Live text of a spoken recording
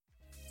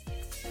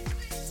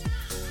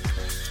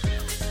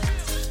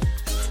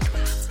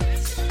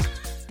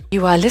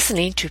You are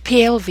listening to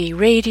PLV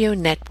Radio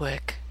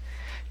Network.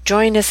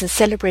 Join us in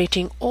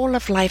celebrating all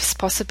of life's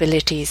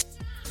possibilities.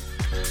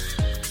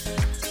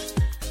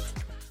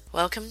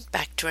 Welcome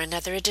back to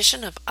another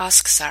edition of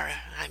Ask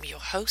Sarah. I'm your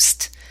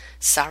host,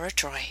 Sarah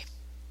Troy.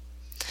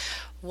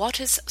 What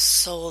is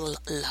soul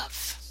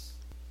love?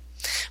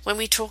 When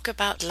we talk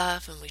about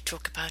love and we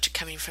talk about it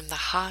coming from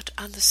the heart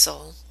and the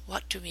soul,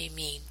 what do we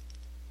mean?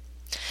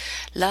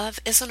 Love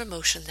is an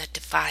emotion that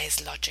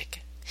defies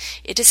logic.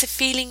 It is a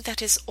feeling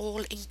that is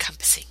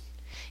all-encompassing.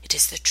 It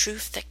is the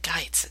truth that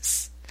guides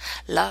us.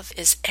 Love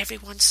is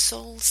everyone's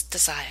soul's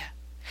desire,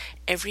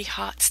 every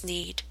heart's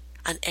need,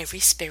 and every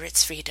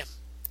spirit's freedom.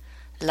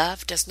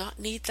 Love does not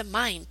need the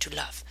mind to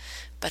love,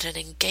 but an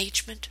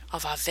engagement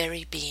of our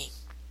very being.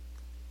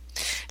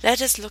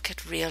 Let us look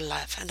at real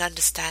love and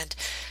understand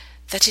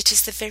that it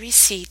is the very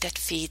seed that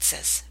feeds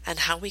us, and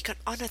how we can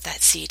honor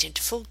that seed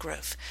into full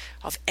growth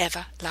of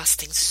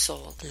everlasting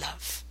soul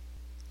love.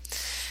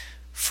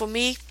 For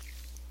me,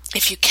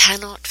 if you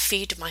cannot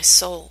feed my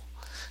soul,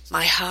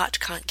 my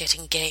heart can't get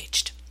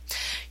engaged.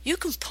 You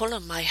can pull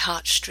on my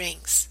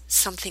heartstrings,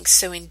 something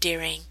so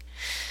endearing,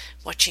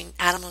 watching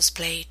animals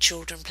play,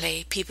 children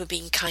play, people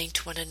being kind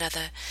to one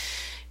another,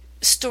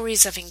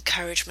 stories of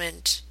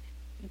encouragement,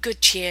 good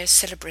cheer,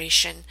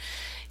 celebration.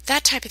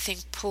 That type of thing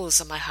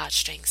pulls on my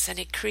heartstrings, and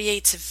it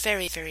creates a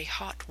very, very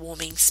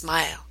heartwarming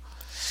smile.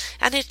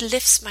 And it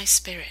lifts my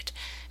spirit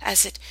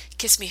as it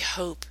gives me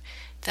hope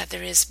that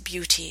there is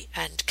beauty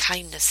and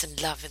kindness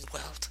and love in the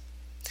world.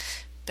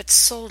 But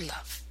soul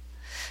love,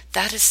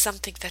 that is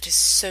something that is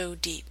so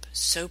deep,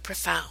 so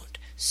profound,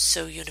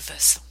 so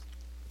universal.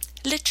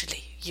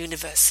 Literally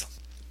universal,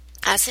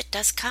 as it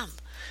does come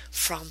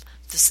from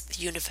this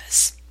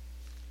universe.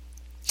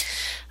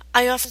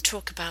 I often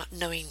talk about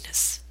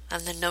knowingness,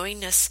 and the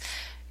knowingness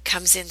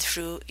comes in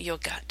through your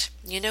gut.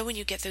 You know, when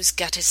you get those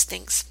gut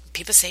instincts,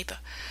 people say, but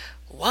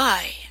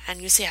why?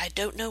 And you say, I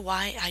don't know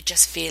why, I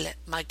just feel it.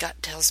 My gut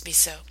tells me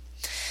so.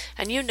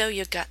 And you know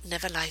your gut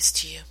never lies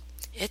to you.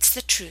 It's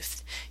the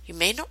truth. You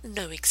may not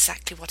know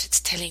exactly what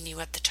it's telling you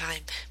at the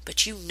time,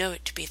 but you know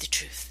it to be the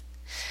truth.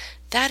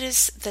 That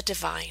is the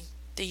divine,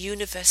 the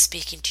universe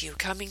speaking to you,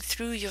 coming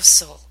through your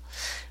soul.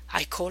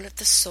 I call it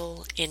the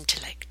soul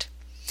intellect.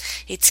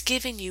 It's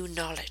giving you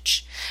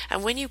knowledge.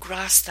 And when you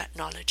grasp that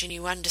knowledge and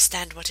you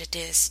understand what it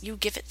is, you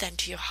give it then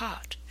to your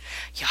heart.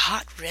 Your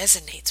heart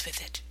resonates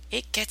with it.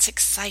 It gets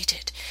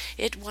excited.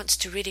 It wants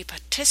to really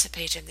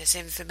participate in this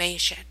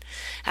information,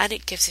 and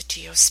it gives it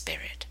to your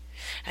spirit.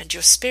 And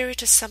your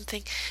spirit is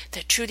something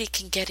that truly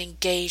can get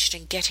engaged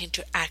and get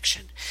into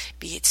action,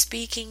 be it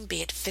speaking,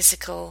 be it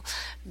physical,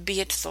 be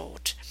it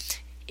thought.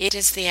 It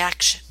is the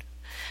action.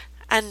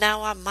 And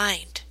now our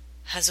mind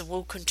has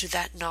awoken to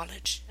that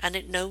knowledge, and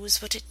it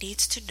knows what it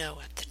needs to know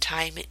at the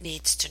time it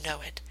needs to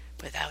know it,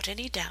 without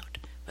any doubt,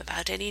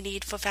 without any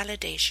need for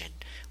validation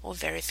or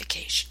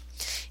verification.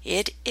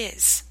 It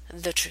is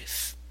the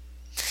truth.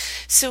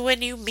 So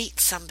when you meet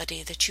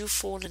somebody that you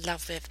fall in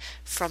love with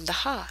from the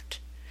heart,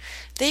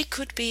 they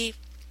could be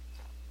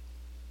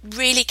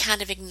really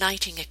kind of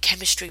igniting a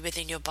chemistry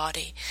within your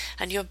body,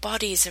 and your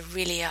bodies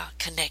really are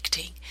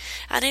connecting,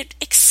 and it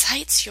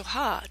excites your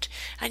heart,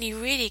 and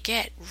you really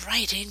get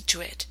right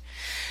into it.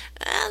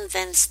 And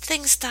then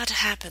things start to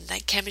happen,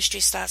 that chemistry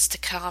starts to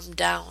calm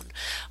down,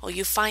 or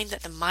you find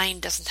that the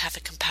mind doesn't have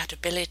a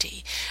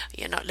compatibility,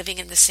 you're not living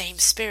in the same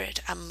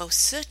spirit, and most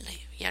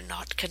certainly you're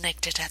not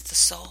connected at the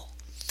soul.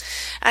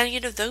 And you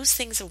know, those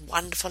things are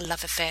wonderful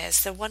love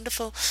affairs, they're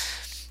wonderful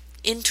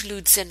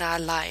interludes in our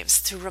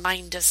lives to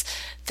remind us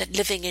that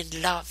living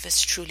in love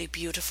is truly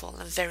beautiful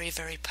and very,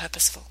 very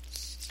purposeful.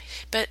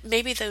 But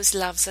maybe those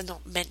loves are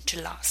not meant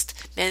to last.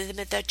 Maybe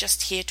they're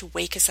just here to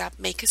wake us up,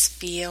 make us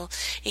feel,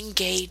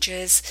 engage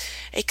us,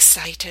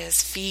 excite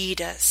us,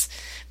 feed us.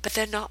 But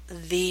they're not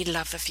the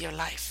love of your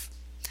life.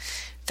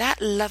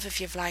 That love of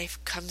your life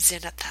comes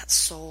in at that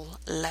soul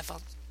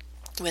level.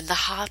 When the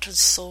heart and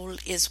soul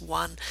is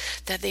one,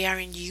 that they are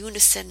in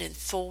unison in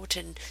thought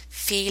and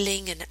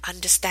feeling and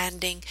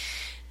understanding,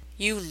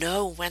 you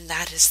know when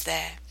that is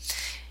there.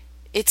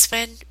 It's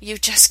when you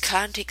just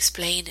can't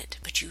explain it,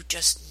 but you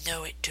just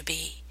know it to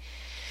be.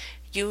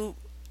 You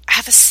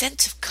have a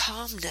sense of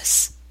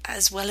calmness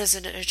as well as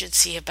an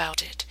urgency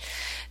about it.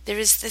 There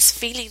is this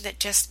feeling that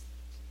just,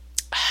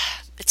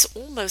 it's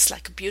almost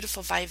like a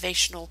beautiful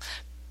vibrational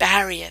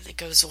barrier that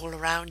goes all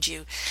around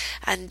you,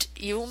 and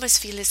you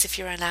almost feel as if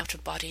you're an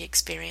out-of-body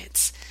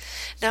experience.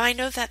 Now I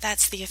know that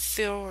that's the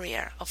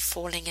euphoria of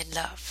falling in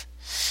love,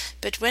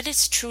 but when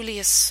it's truly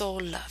a soul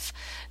love,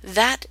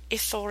 that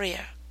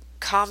euphoria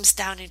calms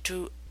down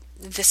into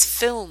this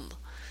film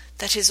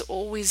that is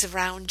always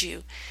around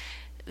you,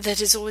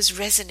 that is always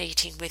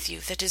resonating with you,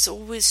 that is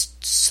always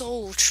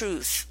soul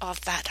truth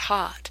of that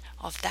heart,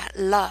 of that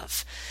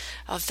love,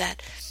 of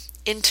that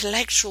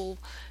intellectual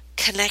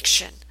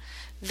connection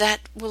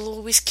that will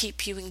always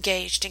keep you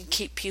engaged and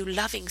keep you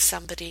loving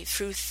somebody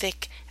through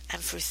thick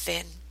and through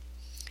thin.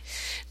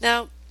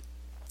 Now,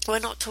 We're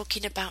not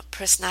talking about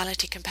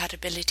personality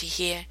compatibility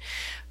here,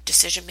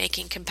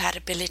 decision-making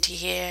compatibility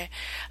here,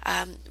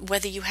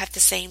 whether you have the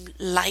same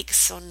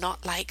likes or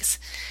not likes.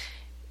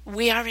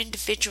 We are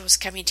individuals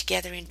coming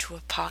together into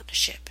a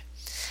partnership.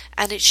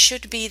 And it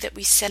should be that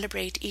we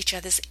celebrate each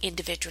other's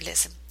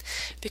individualism,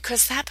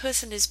 because that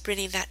person is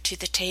bringing that to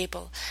the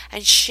table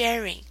and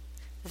sharing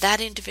that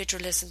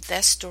individualism,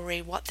 their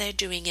story, what they're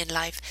doing in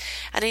life.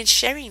 And in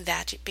sharing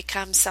that, it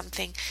becomes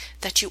something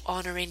that you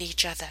honor in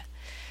each other.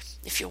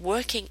 If you're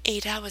working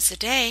 8 hours a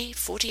day,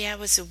 40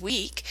 hours a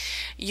week,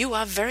 you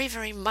are very,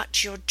 very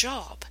much your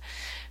job.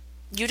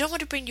 You don't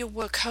want to bring your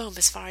work home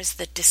as far as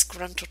the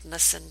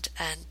disgruntledness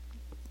and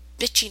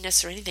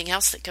bitchiness or anything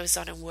else that goes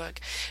on in work.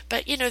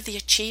 But, the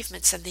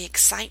achievements and the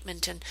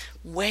excitement and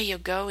where you're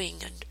going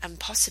and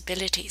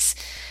possibilities.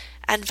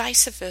 And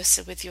vice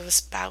versa with your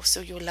spouse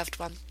or your loved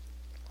one,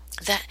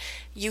 that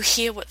you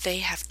hear what they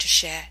have to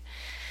share.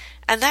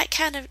 And that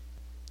kind of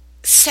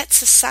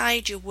sets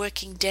aside your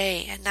working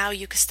day, and now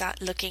you can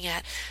start looking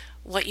at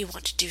what you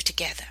want to do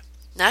together.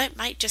 Now it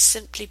might just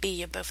simply be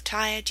you're both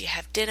tired, you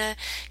have dinner,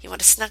 you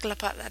want to snuggle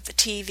up at the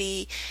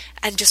TV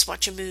and just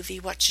watch a movie,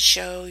 watch a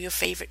show, your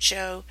favorite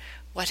show,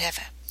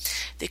 whatever.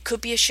 There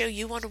could be a show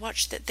you want to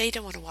watch that they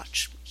don't want to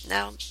watch.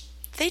 Now,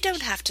 they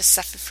don't have to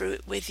suffer through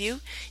it with you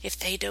if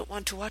they don't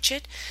want to watch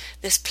it.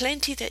 There's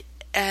plenty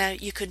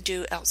that you can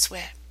do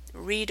elsewhere.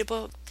 Read a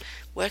book,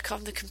 work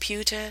on the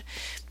computer,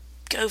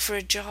 go for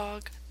a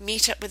jog,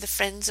 meet up with the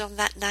friends on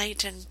that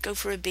night and go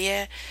for a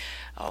beer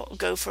or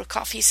go for a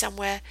coffee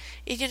somewhere.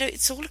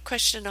 It's all a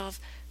question of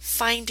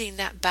finding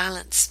that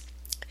balance,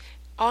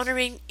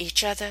 honoring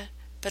each other,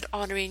 but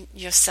honoring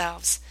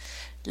yourselves.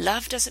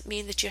 Love doesn't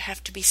mean that you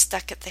have to be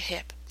stuck at the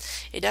hip.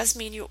 It does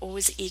mean you're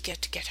always eager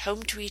to get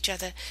home to each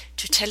other,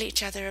 to tell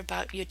each other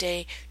about your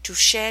day, to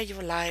share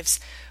your lives,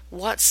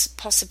 what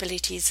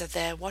possibilities are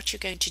there, what you're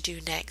going to do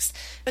next,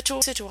 but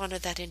also to honor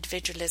that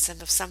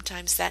individualism of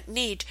sometimes that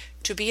need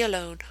to be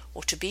alone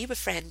or to be with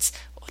friends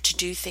or to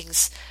do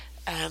things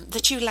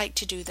that you like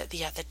to do that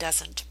the other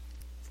doesn't.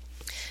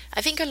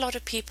 I think a lot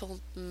of people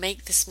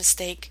make this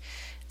mistake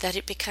that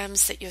it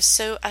becomes that you're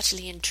so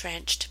utterly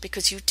entrenched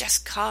because you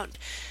just can't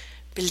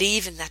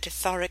believe in that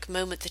euphoric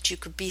moment that you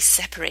could be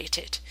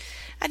separated.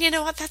 And you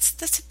know what?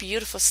 That's a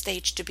beautiful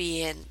stage to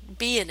be in.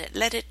 Be in it.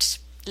 Let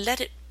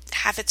it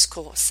have its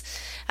course,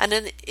 and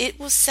then it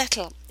will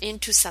settle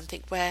into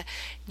something where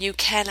you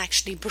can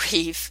actually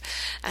breathe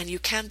and you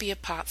can be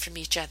apart from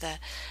each other.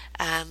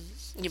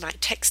 You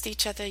might text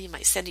each other, you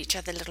might send each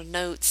other little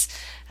notes,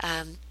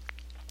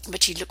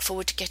 but you look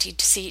forward to getting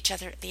to see each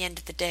other at the end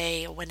of the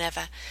day or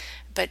whenever,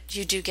 but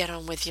you do get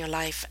on with your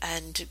life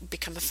and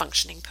become a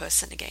functioning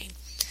person again.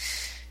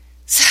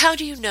 So how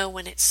do you know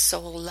when it's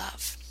soul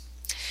love?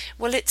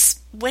 Well, it's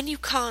when you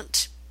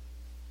can't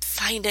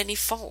find any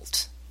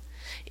fault.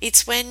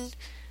 It's when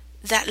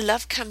that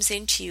love comes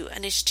into you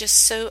and it's just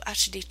so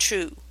utterly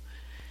true.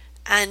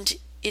 And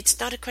it's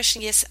not a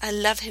question, yes, I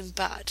love him,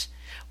 but,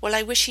 well,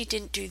 I wish he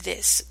didn't do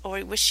this, or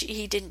I wish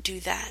he didn't do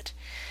that.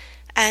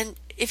 And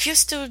if you're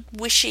still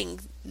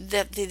wishing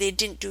that they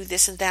didn't do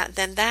this and that,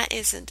 then that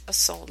isn't a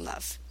soul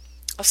love.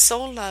 A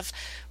soul love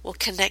will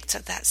connect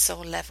at that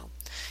soul level.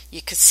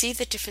 You can see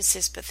the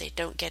differences, but they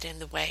don't get in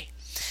the way.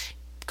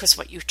 Because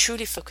what you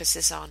truly focus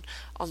is on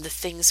the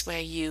things where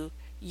you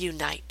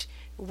unite,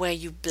 where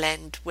you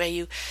blend, where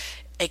you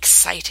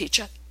excite each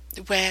other,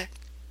 where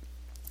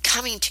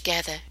coming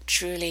together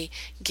truly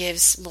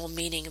gives more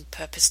meaning and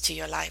purpose to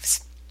your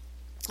lives.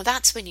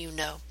 That's when you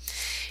know.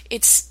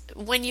 It's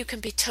when you can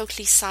be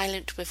totally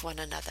silent with one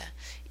another,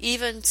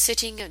 even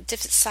sitting at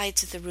different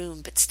sides of the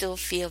room, but still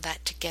feel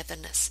that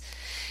togetherness.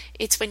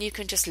 It's when you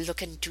can just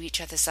look into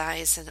each other's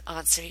eyes and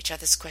answer each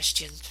other's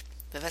questions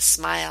with a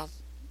smile,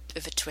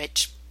 with a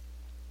twitch,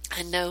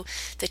 and know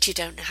that you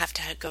don't have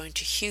to go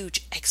into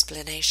huge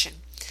explanation.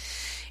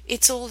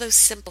 It's all those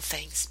simple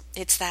things.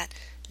 It's that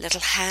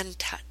little hand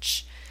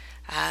touch,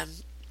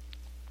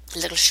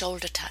 little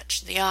shoulder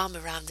touch, the arm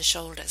around the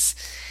shoulders.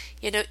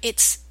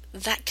 It's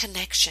that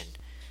connection.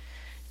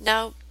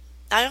 Now,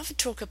 I often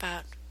talk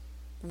about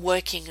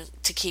working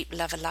to keep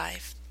love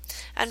alive.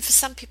 And for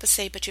some people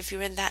say, but if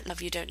you're in that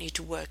love, you don't need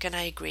to work. And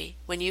I agree.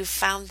 When you've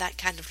found that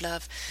kind of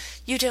love,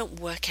 you don't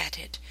work at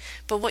it.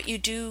 But what you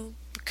do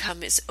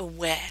become is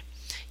aware.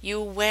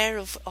 You're aware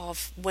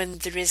of when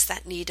there is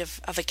that need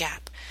of a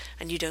gap,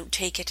 and you don't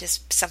take it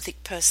as something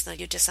personal.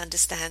 You just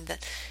understand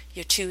that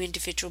you're two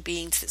individual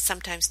beings that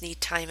sometimes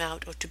need time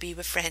out, or to be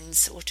with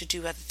friends, or to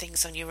do other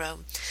things on your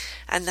own.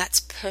 And that's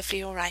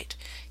perfectly all right,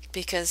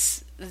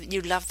 because you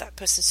love that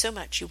person so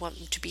much. You want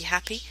them to be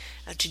happy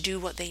and to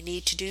do what they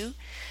need to do,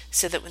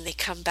 so that when they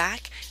come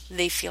back,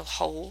 they feel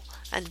whole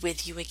and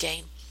with you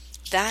again.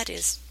 That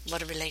is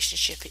what a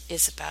relationship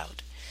is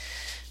about.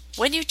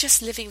 When you're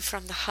just living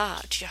from the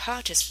heart, your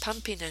heart is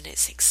pumping and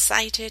it's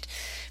excited,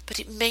 but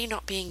it may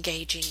not be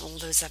engaging all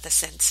those other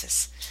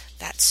senses,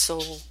 that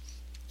soul,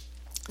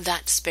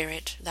 that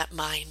spirit, that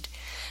mind.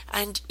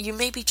 And you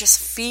may be just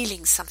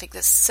feeling something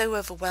that's so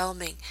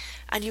overwhelming,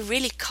 and you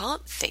really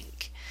can't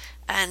think,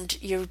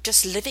 and you're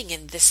just living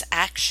in this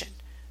action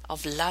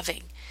of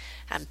loving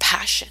and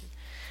passion.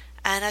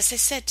 And as I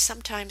said,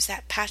 sometimes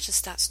that passion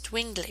starts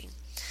dwindling,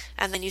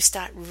 and then you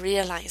start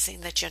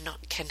realizing that you're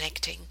not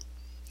connecting.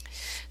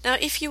 Now,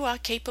 if you are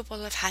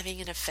capable of having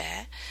an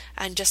affair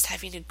and just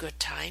having a good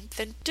time,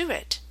 then do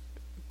it.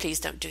 Please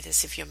don't do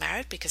this if you're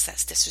married, because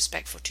that's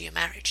disrespectful to your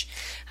marriage.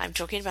 I'm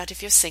talking about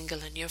if you're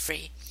single and you're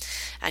free,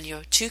 and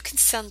you're two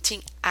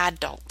consenting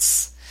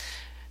adults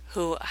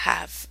who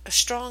have a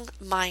strong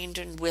mind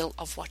and will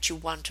of what you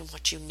want and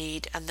what you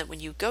need, and that when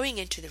you're going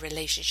into the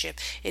relationship,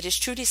 it is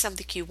truly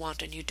something you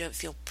want and you don't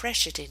feel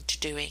pressured into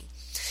doing.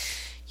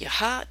 Your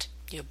heart,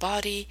 your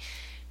body,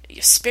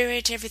 your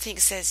spirit, everything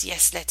says,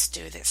 yes, let's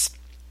do this.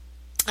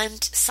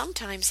 And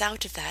sometimes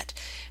out of that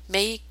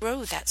may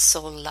grow that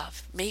soul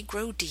love, may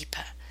grow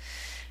deeper.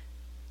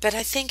 But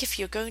I think if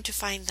you're going to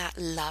find that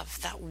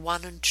love, that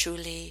one and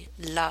truly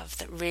love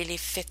that really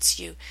fits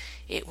you,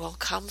 it will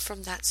come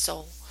from that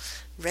soul,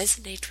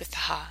 resonate with the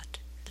heart,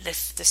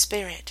 lift the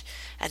spirit,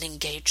 and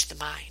engage the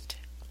mind.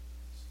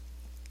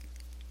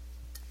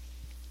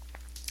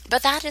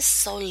 But that is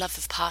soul love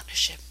of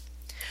partnership.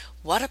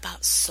 What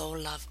about soul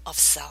love of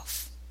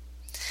self?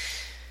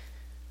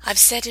 I've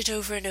said it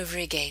over and over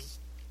again.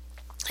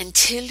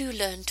 Until you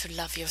learn to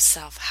love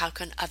yourself, how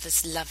can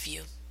others love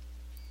you?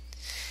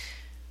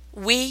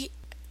 We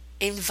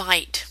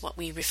invite what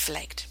we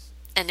reflect.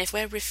 And if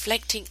we're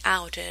reflecting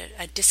out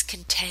a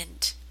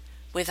discontent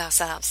with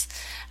ourselves,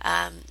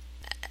 and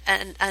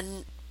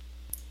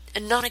a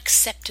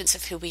non-acceptance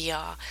of who we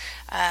are,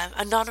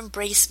 a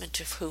non-embracement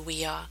of who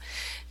we are,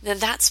 then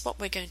that's what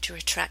we're going to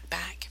attract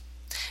back.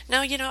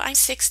 Now, I'm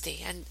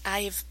 60 and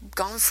I've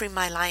gone through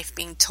my life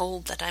being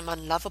told that I'm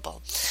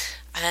unlovable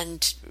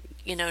and,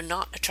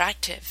 not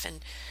attractive.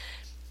 And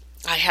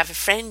I have a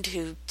friend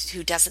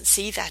who doesn't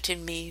see that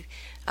in me,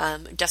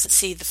 doesn't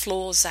see the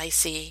flaws I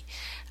see,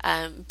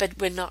 but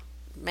we're not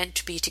meant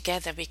to be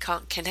together. We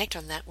can't connect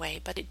on that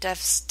way, but it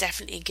does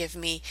definitely give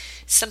me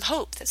some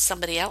hope that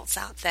somebody else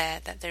out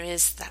there, that there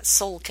is that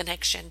soul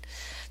connection,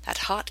 that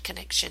heart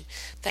connection,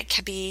 that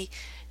can be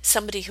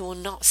somebody who will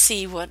not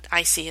see what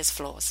I see as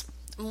flaws.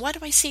 And why do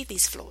I see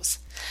these flaws?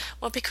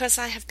 Well, because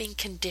I have been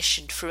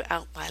conditioned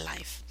throughout my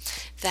life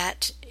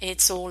that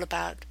it's all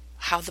about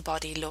how the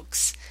body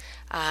looks,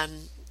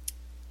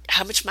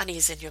 how much money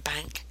is in your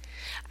bank,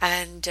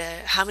 and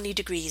how many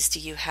degrees do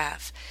you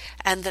have,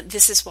 and that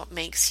this is what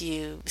makes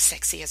you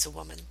sexy as a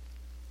woman.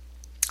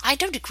 I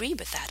don't agree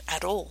with that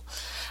at all.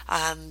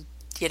 I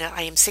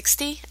am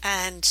 60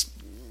 and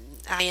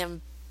I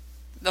am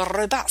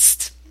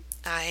robust.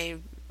 I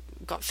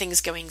got things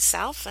going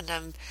south, and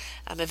I'm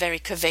a very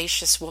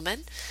curvaceous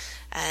woman.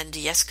 And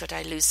yes, could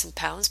I lose some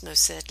pounds?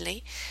 Most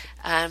certainly.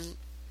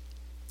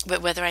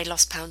 But whether I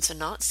lost pounds or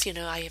not,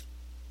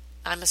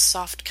 I'm a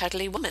soft,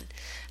 cuddly woman,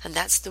 and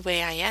that's the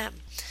way I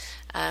am.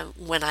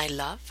 When I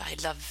love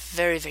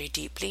very, very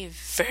deeply,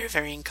 very,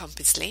 very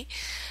encompassingly,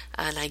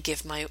 and I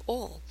give my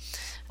all.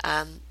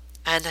 And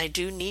I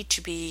do need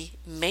to be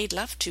made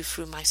love to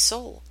through my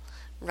soul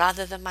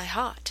rather than my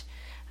heart.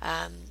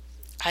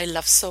 I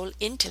love soul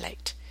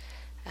intellect.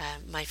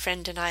 My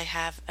friend and I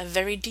have a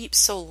very deep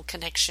soul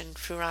connection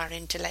through our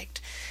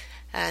intellect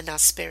and our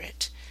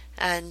spirit.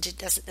 And it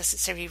doesn't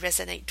necessarily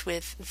resonate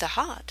with the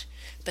heart,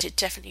 but it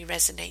definitely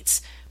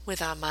resonates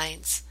with our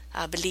minds,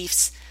 our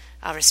beliefs,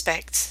 our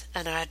respect,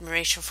 and our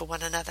admiration for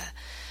one another.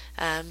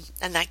 And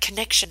that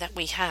connection that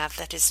we have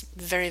that is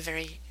very,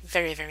 very,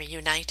 very, very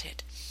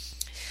united.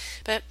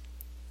 But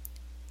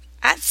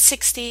at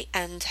 60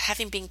 and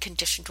having been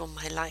conditioned all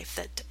my life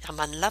that I'm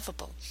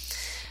unlovable,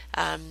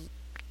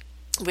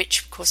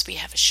 which of course we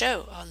have a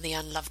show on the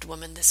unloved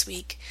woman this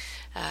week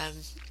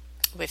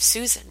with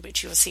Susan,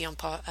 which you'll see on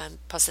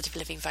Positive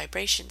Living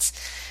Vibrations.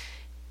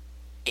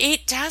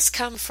 It does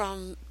come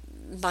from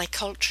my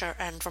culture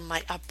and from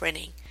my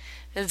upbringing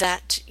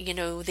that,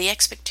 the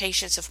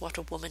expectations of what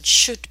a woman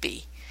should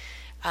be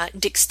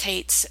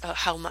dictates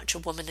how much a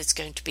woman is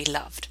going to be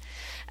loved.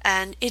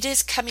 And it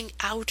is coming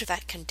out of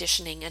that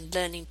conditioning and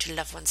learning to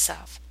love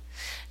oneself.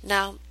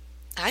 Now,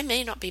 I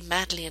may not be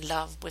madly in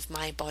love with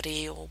my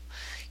body or,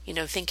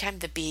 think I'm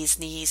the bee's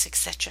knees,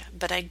 etc.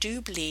 But I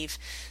do believe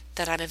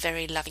that I'm a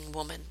very loving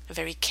woman, a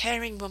very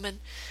caring woman,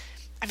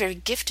 a very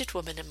gifted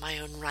woman in my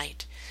own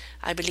right.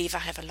 I believe I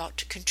have a lot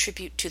to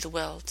contribute to the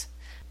world,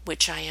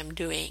 which I am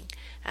doing,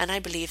 and I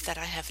believe that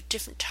I have a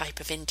different type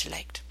of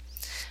intellect.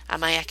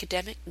 Am I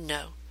academic?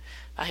 No.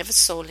 I have a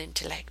soul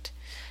intellect,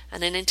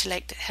 and an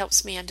intellect that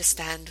helps me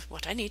understand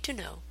what I need to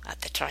know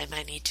at the time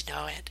I need to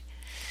know it.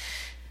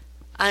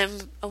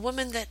 I'm a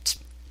woman that,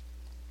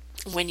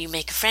 when you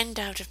make a friend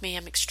out of me,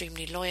 I'm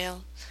extremely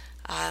loyal.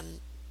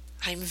 I'm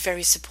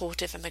very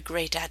supportive. I'm a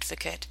great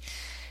advocate.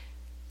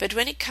 But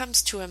when it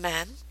comes to a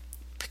man,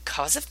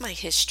 because of my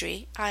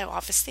history, I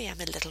obviously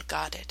am a little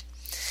guarded.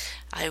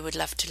 I would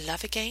love to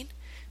love again,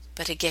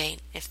 but again,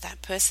 if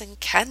that person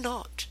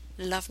cannot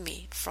love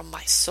me from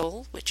my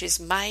soul, which is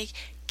my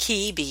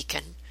key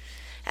beacon,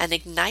 and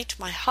ignite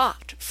my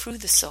heart through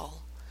the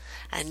soul,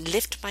 and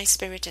lift my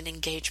spirit and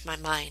engage my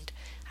mind,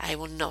 I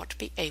will not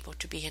be able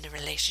to be in a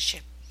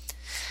relationship.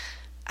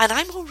 And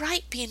I'm all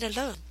right being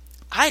alone.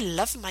 I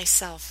love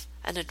myself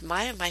and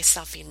admire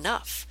myself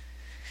enough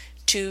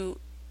to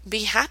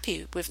be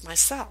happy with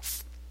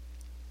myself.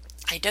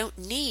 I don't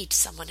need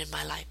someone in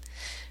my life,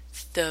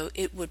 though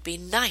it would be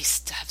nice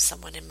to have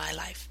someone in my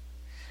life.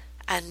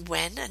 And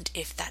when and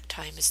if that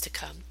time is to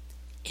come,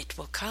 it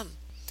will come.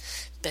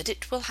 But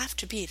it will have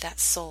to be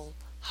that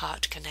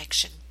soul-heart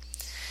connection.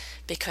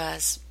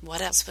 Because what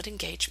else would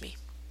engage me?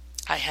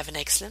 I have an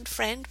excellent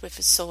friend with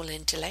a soul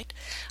intellect.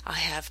 I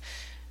have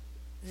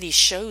these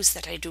shows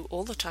that I do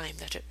all the time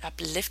that are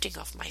uplifting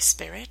of my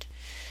spirit.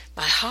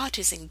 My heart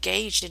is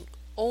engaged in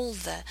all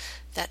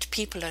that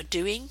people are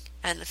doing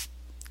and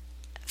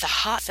the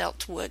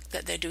heartfelt work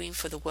that they're doing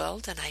for the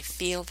world, and I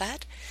feel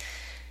that.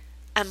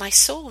 And my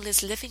soul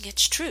is living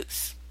its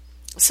truth.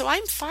 So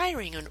I'm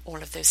firing on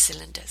all of those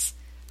cylinders.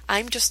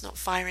 I'm just not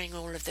firing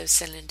all of those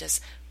cylinders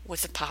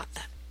with a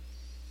partner.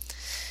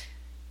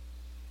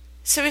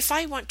 So if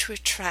I want to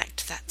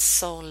attract that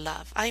soul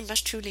love, I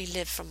must truly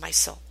live from my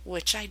soul,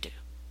 which I do.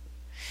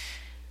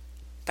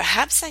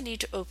 Perhaps I need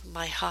to open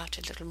my heart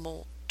a little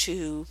more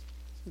to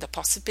the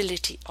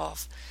possibility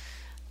of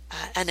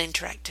an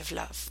interactive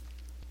love.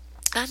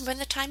 And when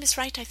the time is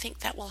right, I think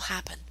that will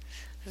happen.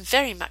 I'm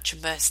very much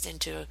immersed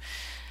into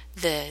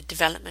the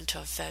development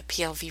of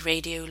PLV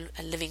Radio,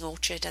 Living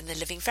Orchard, and the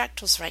Living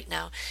Fractals right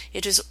now.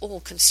 It is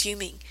all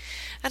consuming.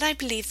 And I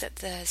believe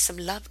that some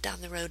love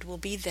down the road will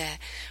be there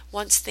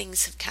once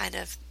things have kind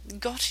of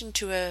got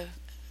into a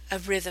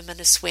rhythm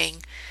and a swing,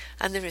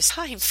 and there is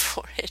time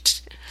for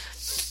it.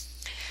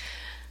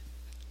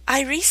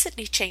 I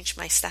recently changed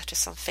my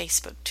status on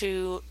Facebook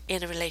to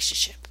in a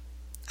relationship.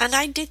 And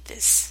I did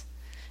this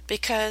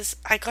because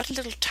I got a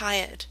little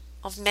tired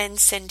of men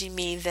sending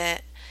me their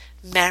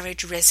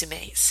marriage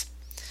resumes.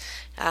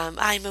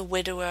 I'm a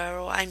widower,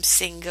 or I'm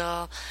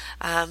single,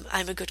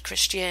 I'm a good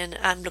Christian,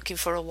 I'm looking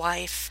for a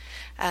wife,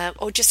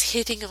 or just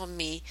hitting on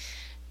me.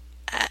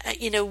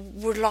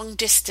 We're long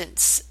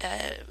distance.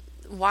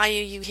 Why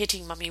are you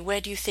hitting, Mummy?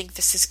 Where do you think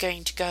this is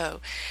going to go?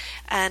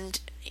 And,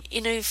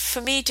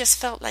 for me, it just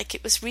felt like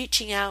it was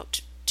reaching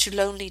out to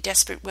lonely,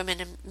 desperate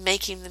women and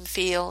making them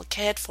feel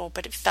cared for,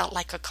 but it felt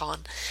like a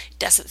con. It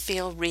doesn't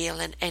feel real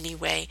in any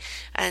way.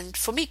 And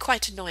for me,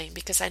 quite annoying,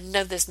 because I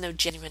know there's no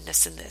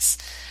genuineness in this.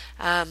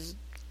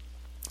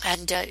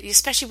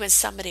 Especially when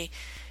somebody,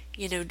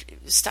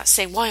 starts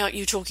saying, why aren't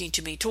you talking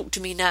to me? Talk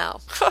to me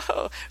now.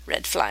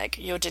 Red flag,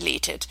 you're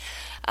deleted.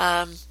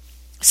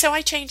 So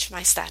I changed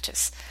my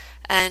status,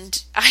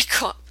 and I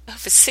got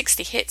over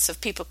 60 hits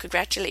of people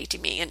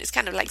congratulating me, and it's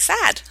kind of like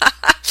sad.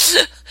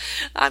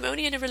 I'm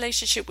only in a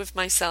relationship with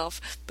myself,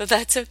 but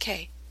that's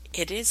okay.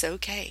 It is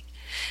okay.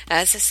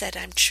 As I said,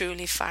 I'm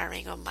truly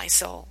firing on my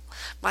soul.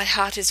 My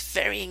heart is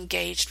very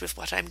engaged with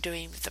what I'm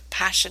doing, with the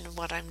passion of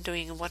what I'm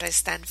doing and what I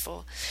stand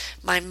for.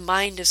 My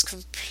mind is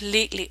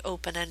completely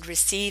open and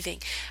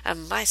receiving,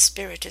 and my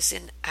spirit is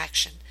in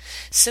action.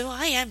 So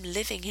I am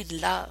living in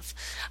love.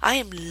 I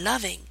am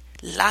loving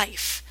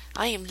life.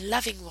 I am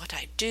loving what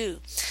I do.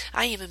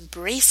 I am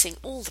embracing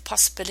all the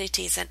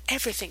possibilities and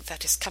everything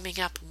that is coming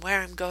up and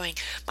where I'm going.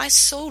 My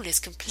soul is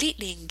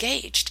completely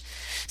engaged.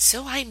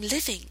 So I'm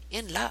living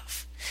in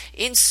love,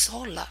 in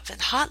soul love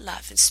and heart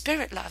love and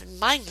spirit love and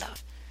mind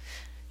love,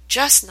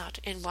 just not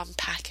in one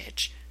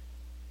package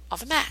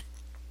of a man.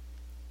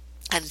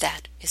 And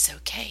that is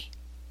okay.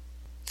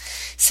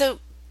 So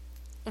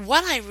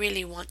what I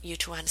really want you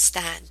to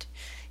understand,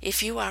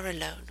 if you are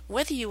alone,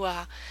 whether you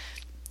are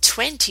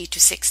 20 to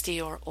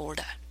 60 or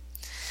older,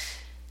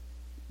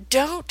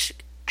 don't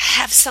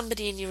have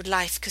somebody in your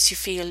life because you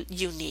feel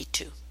you need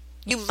to.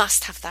 You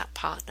must have that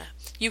partner.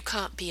 You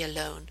can't be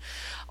alone.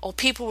 Or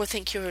people will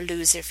think you're a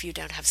loser if you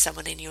don't have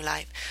someone in your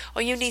life.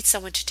 Or you need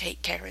someone to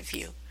take care of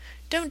you.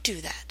 Don't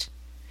do that.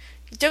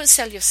 Don't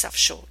sell yourself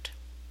short.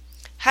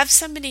 Have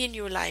somebody in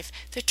your life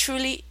that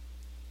truly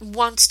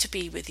wants to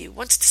be with you,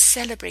 wants to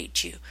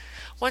celebrate you,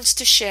 wants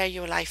to share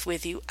your life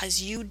with you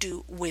as you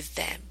do with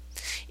them.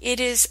 It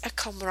is a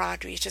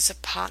camaraderie, it is a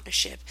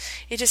partnership,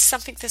 it is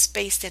something that's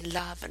based in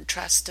love and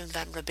trust and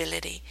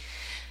vulnerability,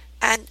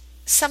 and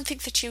something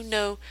that you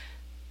know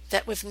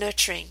that with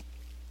nurturing,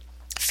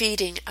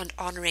 feeding and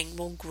honoring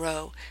will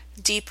grow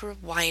deeper,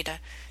 wider,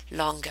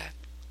 longer.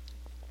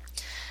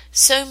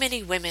 So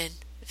many women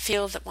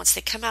feel that once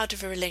they come out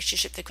of a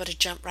relationship they've got to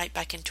jump right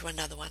back into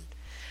another one.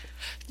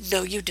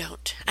 No, you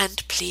don't,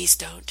 and please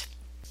don't.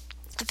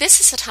 This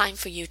is a time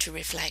for you to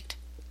reflect.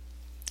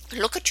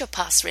 Look at your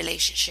past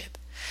relationship.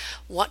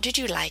 What did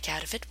you like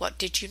out of it? What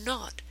did you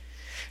not?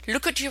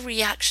 Look at your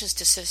reactions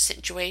to certain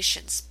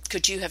situations.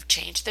 Could you have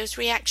changed those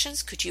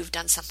reactions? Could you have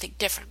done something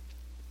different?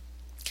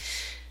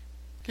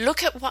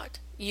 Look at what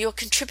you're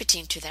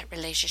contributing to that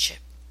relationship.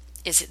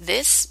 Is it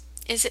this?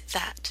 Is it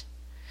that?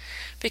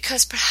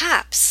 Because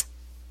perhaps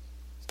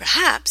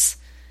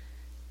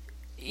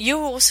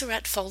you're also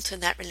at fault in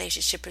that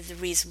relationship of the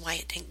reason why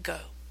it didn't go.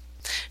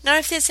 Now,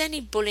 if there's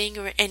any bullying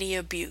or any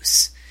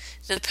abuse,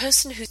 then the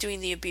person who's doing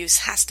the abuse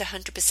has to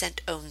 100%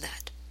 own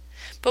that.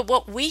 But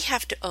what we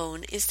have to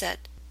own is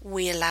that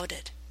we allowed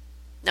it.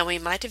 Now, we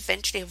might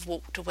eventually have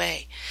walked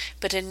away,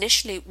 but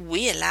initially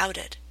we allowed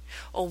it,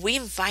 or we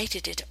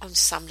invited it on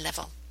some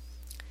level.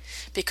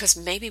 Because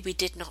maybe we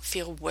did not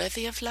feel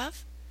worthy of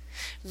love.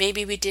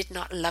 Maybe we did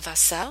not love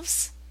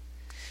ourselves.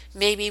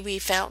 Maybe we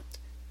felt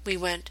we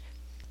weren't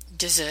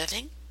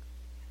deserving.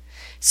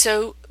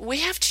 So we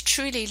have to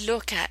truly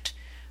look at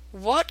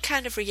what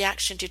kind of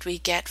reaction did we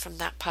get from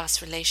that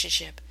past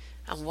relationship,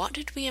 and what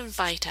did we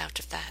invite out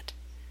of that.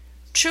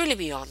 Truly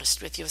be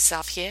honest with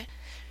yourself here.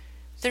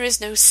 There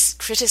is no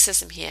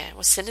criticism here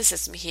or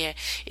cynicism here.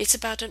 It's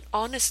about an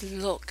honest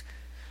look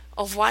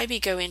of why we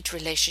go into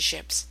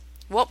relationships,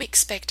 what we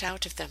expect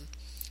out of them,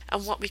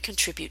 and what we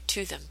contribute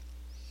to them.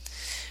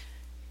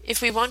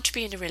 If we want to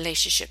be in a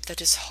relationship that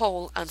is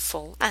whole and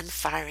full and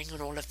firing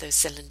on all of those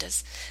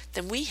cylinders,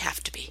 then we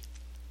have to be.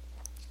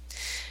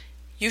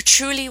 You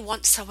truly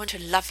want someone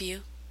to love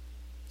you,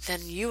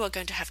 then you are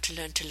going to have to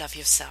learn to love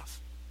yourself.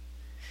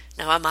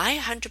 Now, am I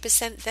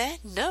 100% there?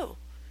 No.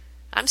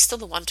 I'm still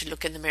the one to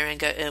look in the mirror and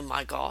go, oh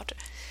my God.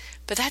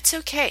 But that's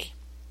okay.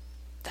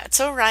 That's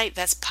all right.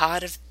 That's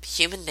part of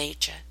human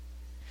nature.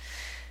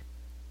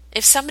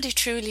 If somebody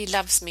truly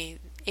loves me,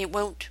 it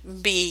won't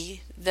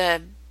be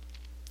the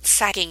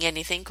sagging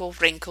anything or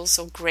wrinkles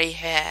or grey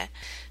hair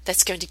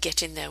that's going to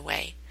get in their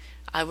way.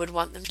 I would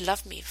want them to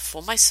love me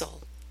for my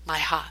soul, my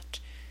heart,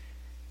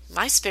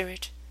 my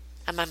spirit,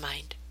 and my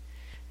mind,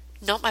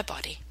 not my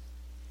body.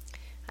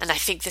 And I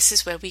think this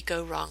is where we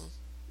go wrong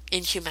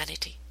in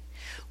humanity.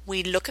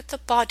 We look at the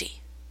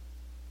body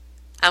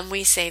and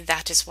we say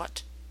that is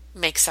what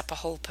makes up a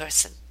whole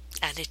person,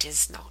 and it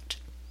is not.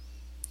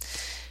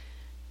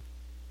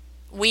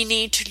 We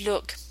need to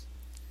look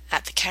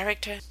at the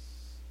character.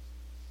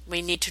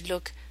 We need to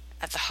look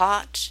at the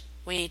heart.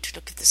 We need to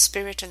look at the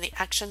spirit and the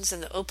actions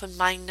and the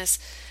open-mindedness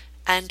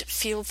and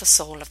feel the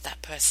soul of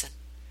that person.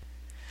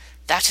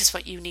 That is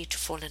what you need to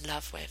fall in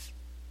love with.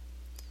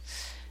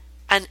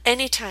 And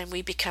anytime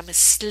we become a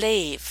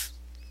slave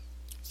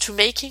to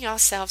making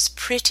ourselves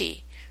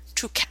pretty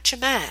to catch a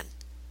man,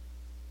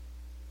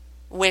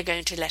 we're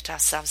going to let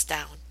ourselves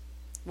down.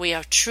 We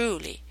are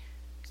truly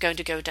going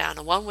to go down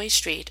a one-way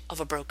street of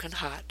a broken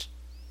heart.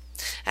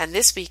 And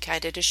this week I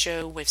did a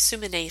show with Sue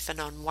Nathan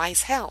on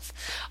Wise Health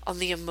on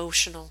the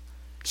emotional,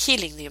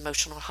 healing the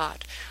emotional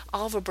heart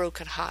of a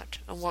broken heart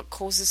and what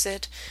causes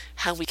it,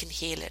 how we can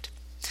heal it.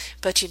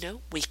 But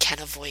we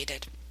can avoid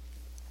it.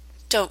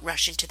 Don't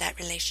rush into that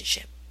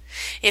relationship.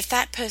 If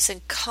that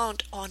person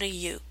can't honor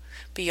you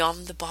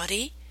beyond the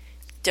body,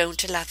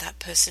 don't allow that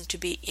person to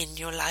be in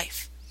your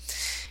life.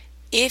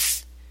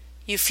 If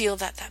you feel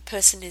that that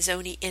person is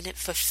only in it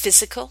for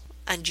physical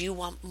and you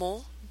want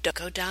more, don't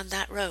go down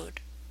that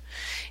road.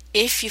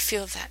 If you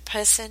feel that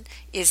person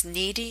is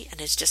needy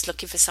and is just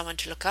looking for someone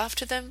to look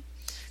after them,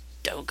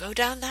 don't go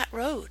down that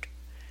road.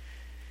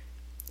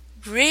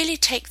 Really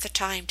take the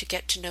time to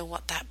get to know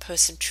what that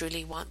person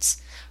truly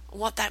wants,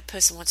 what that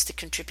person wants to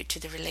contribute to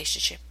the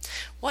relationship.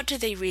 What do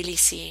they really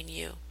see in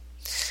you?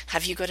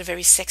 Have you got a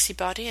very sexy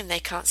body and they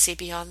can't see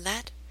beyond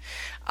that?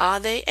 Are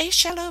they a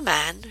shallow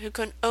man who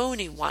can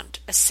only want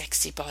a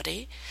sexy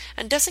body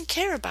and doesn't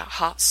care about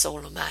heart,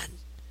 soul, or man?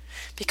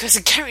 Because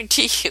I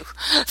guarantee you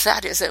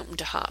that is open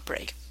to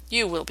heartbreak.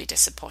 You will be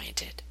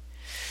disappointed.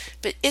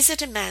 But is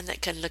it a man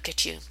that can look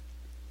at you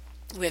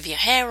with your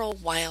hair all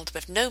wild,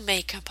 with no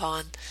makeup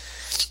on,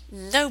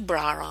 no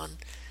bra on,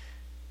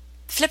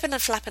 flipping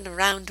and flapping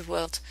around the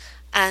world,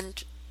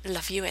 and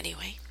love you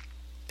anyway?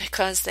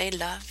 Because they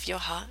love your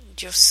heart,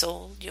 your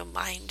soul, your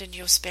mind, and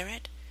your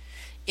spirit.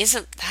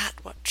 Isn't that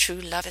what true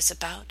love is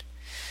about?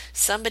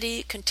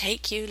 Somebody can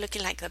take you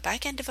looking like the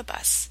back end of a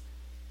bus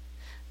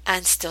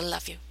and still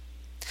love you.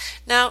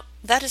 Now,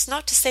 that is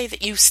not to say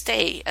that you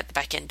stay at the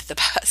back end of the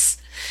bus.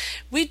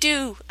 We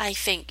do, I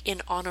think,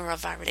 in honor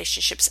of our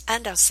relationships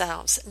and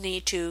ourselves,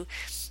 need to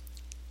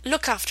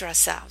look after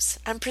ourselves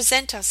and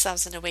present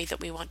ourselves in a way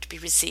that we want to be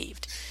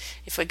received.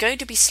 If we're going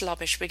to be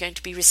slobbish, we're going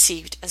to be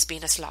received as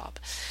being a slob.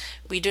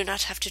 We do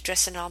not have to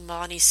dress in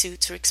Armani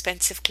suits or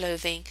expensive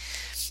clothing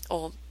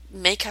or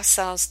make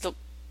ourselves look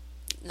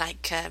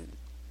like a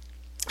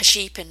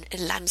sheep in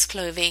lamb's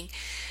clothing.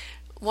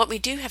 What we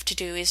do have to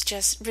do is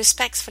just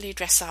respectfully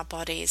dress our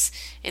bodies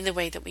in the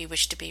way that we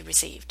wish to be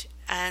received,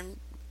 and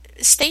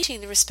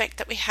stating the respect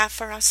that we have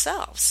for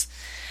ourselves.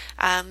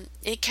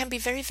 It can be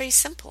very, very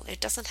simple. It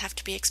doesn't have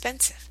to be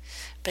expensive,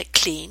 but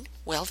clean,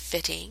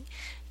 well-fitting,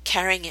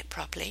 carrying it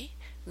properly,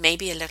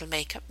 maybe a little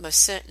makeup, most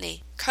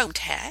certainly combed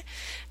hair,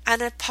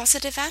 and a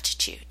positive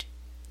attitude.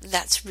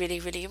 That's really,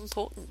 really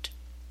important.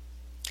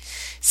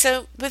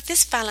 So with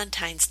this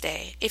Valentine's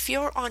Day, if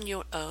you're on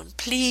your own,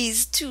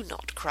 please do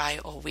not cry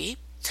or weep.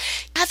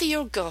 Gather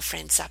your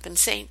girlfriends up and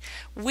say,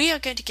 we are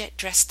going to get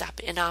dressed up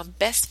in our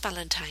best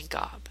Valentine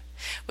garb.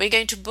 We're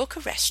going to book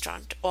a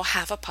restaurant or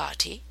have a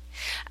party,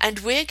 and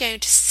we're going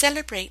to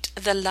celebrate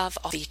the love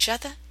of each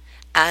other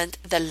and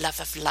the love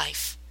of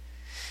life.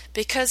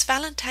 Because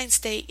Valentine's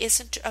Day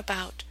isn't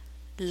about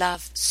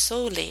love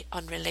solely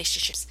on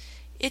relationships.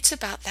 It's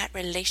about that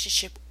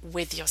relationship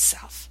with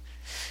yourself,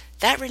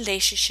 that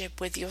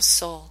relationship with your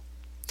soul.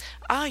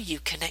 Are you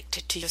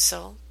connected to your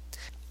soul?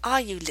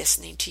 Are you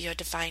listening to your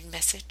divine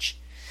message?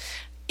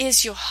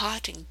 Is your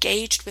heart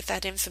engaged with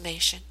that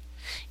information?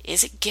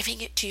 Is it giving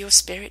it to your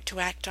spirit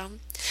to act on?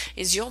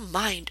 Is your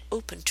mind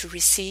open to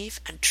receive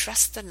and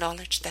trust the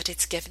knowledge that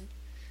it's given?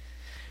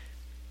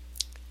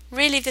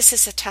 Really, this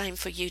is a time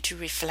for you to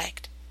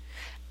reflect.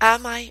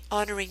 Am I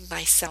honoring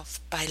myself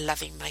by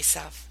loving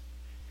myself?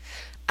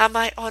 Am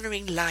I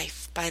honoring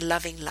life by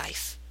loving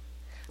life?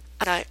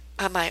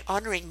 Am I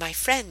honoring my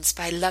friends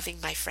by loving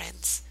my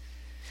friends?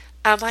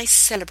 Am I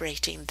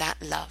celebrating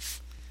that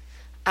love?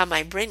 Am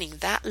I bringing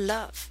that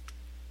love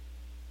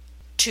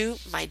to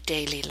my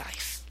daily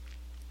life?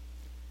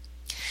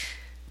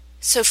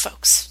 So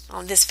folks,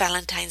 on this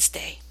Valentine's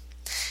Day,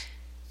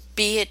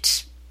 be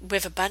it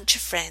with a bunch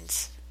of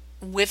friends,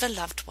 with a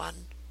loved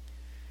one,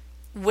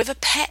 with a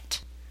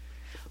pet,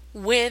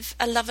 with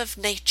a love of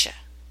nature,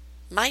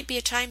 might be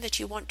a time that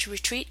you want to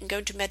retreat and go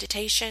into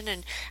meditation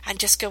and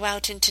just go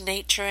out into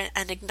nature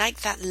and ignite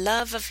that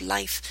love of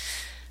life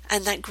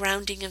and that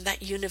grounding of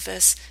that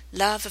universe,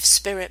 love of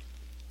spirit,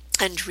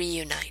 and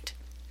reunite.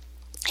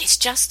 It's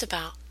just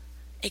about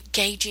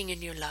engaging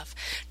in your love,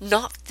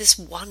 not this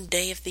one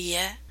day of the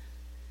year,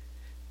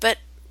 but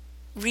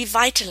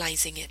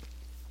revitalizing it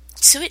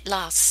so it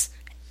lasts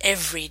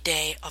every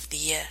day of the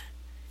year,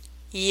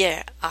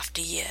 year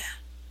after year.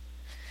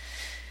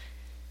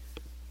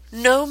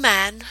 No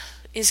man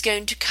is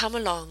going to come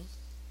along,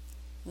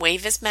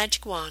 wave his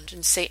magic wand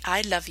and say,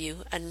 I love you,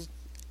 and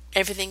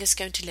everything is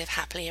going to live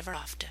happily ever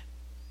after.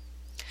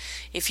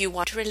 If you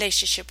want a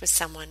relationship with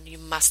someone, you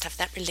must have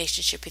that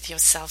relationship with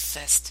yourself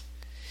first.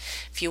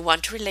 If you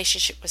want a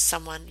relationship with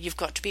someone, you've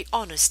got to be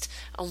honest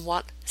on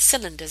what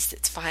cylinders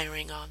it's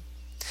firing on.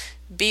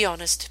 Be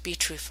honest, be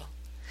truthful.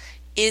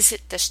 Is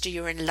it that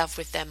you're in love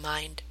with their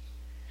mind?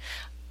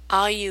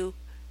 Are you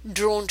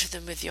drawn to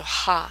them with your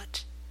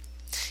heart?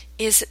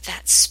 Is it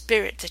that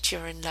spirit that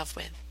you're in love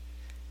with?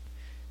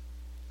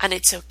 And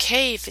it's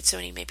okay if it's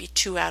only maybe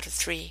 2 out of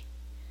 3.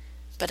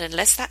 But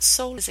unless that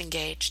soul is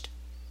engaged,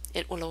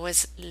 it will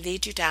always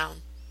lead you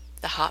down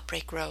the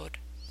heartbreak road.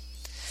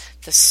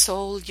 The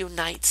soul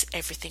unites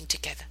everything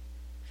together.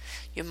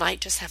 You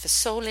might just have a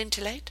soul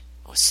intellect,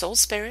 or soul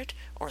spirit,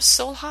 or a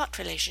soul heart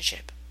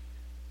relationship.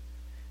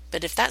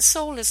 But if that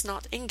soul is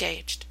not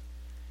engaged,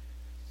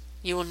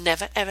 you will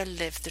never ever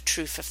live the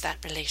truth of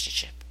that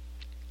relationship.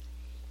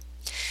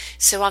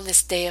 So on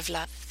this day of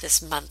love,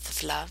 this month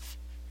of love,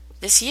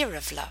 this year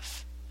of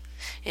love,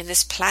 in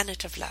this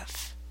planet of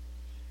love,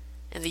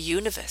 in the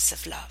universe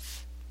of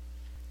love,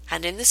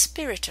 and in the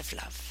spirit of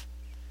love,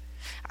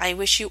 I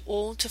wish you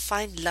all to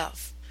find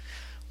love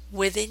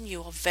within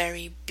your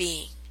very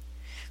being,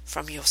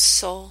 from your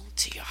soul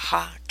to your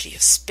heart, to your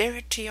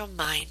spirit, to your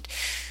mind.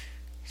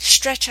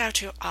 Stretch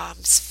out your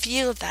arms,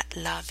 feel that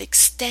love,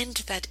 extend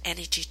that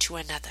energy to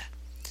another.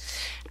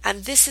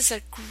 And this is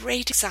a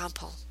great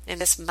example in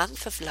this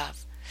month of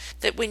love,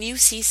 that when you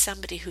see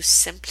somebody who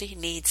simply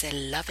needs a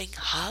loving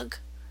hug,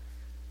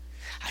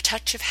 a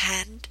touch of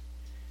hand,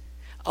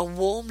 a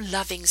warm,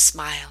 loving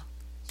smile,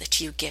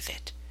 that you give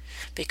it,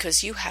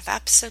 because you have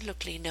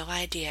absolutely no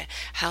idea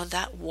how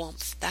that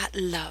warmth, that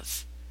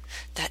love,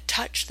 that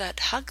touch, that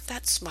hug,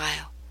 that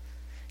smile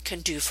can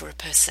do for a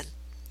person.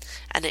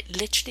 And it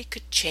literally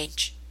could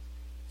change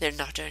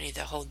not only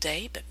their whole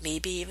day, but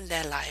maybe even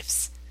their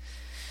lives.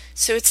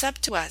 So it's up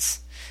to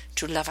us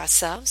to love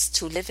ourselves,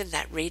 to live in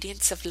that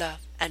radiance of love,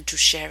 and to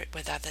share it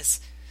with others,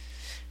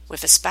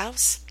 with a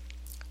spouse,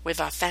 with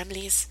our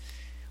families,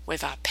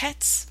 with our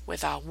pets,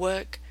 with our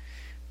work,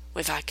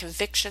 with our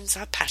convictions,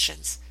 our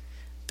passions,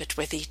 but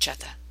with each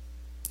other.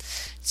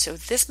 So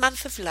this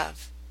month of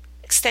love,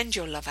 extend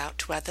your love out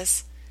to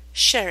others,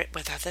 share it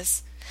with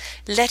others,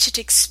 let it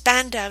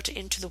expand out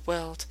into the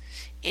world,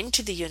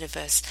 into the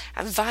universe,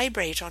 and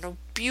vibrate on a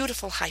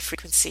beautiful high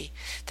frequency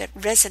that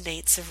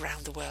resonates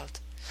around the world.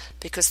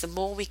 Because the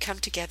more we come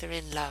together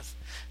in love,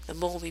 the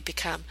more we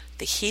become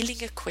the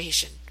healing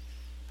equation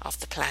of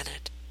the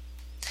planet.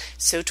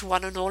 So to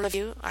one and all of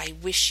you, I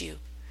wish you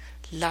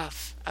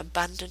love,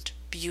 abundant,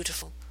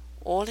 beautiful,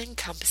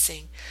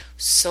 all-encompassing,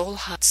 soul,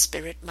 heart,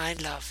 spirit,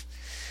 mind love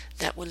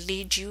that will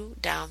lead you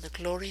down the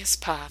glorious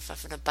path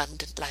of an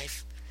abundant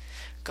life.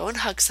 Go and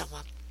hug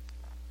someone.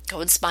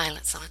 Go and smile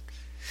at someone.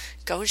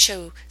 Go and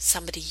show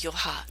somebody your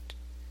heart.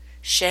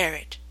 Share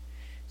it,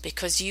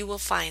 because you will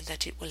find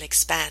that it will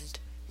expand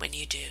when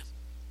you do.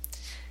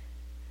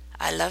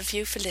 I love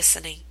you for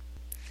listening,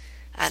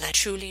 and I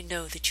truly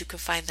know that you can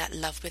find that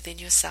love within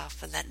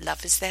yourself, and that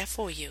love is there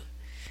for you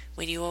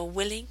when you are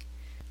willing,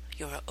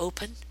 you are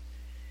open,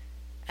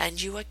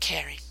 and you are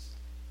caring.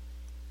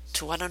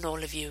 To one and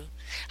all of you,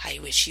 I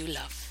wish you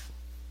love.